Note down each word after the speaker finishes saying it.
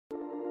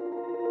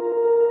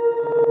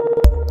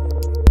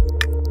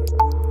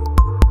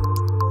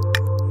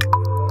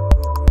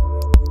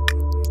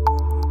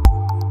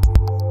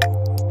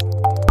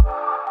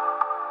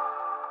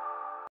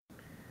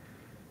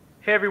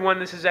Hey everyone,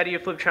 this is Eddie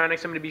of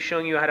Fliptronics. I'm going to be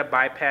showing you how to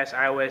bypass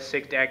iOS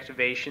 6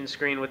 activation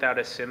screen without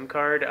a SIM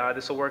card.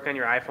 This will work on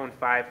your iPhone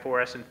 5,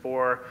 4S, and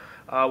 4.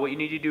 What you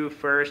need to do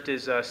first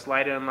is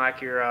slide and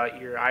unlock your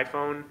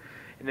iPhone,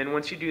 and then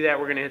once you do that,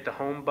 we're going to hit the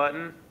home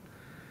button,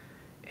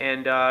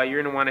 and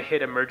you're going to want to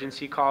hit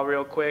emergency call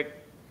real quick.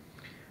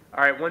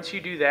 Alright, once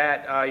you do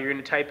that, you're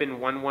going to type in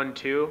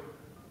 112,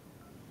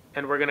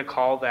 and we're going to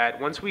call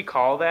that. Once we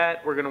call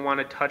that, we're going to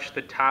want to touch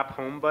the top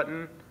home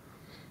button,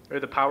 or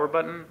the power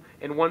button,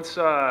 and once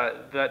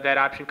that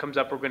option comes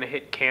up, we're going to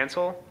hit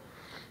cancel.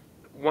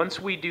 Once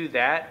we do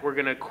that, we're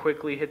going to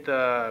quickly hit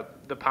the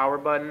power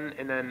button,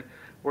 and then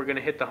we're going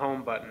to hit the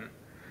home button,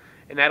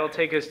 and that'll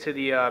take us to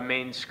the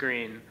main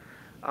screen.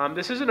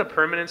 This isn't a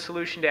permanent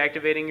solution to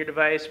activating your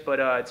device,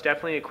 but it's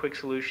definitely a quick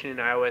solution in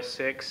iOS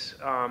 6.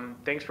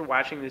 Thanks for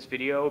watching this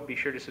video. Be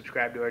sure to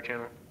subscribe to our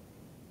channel.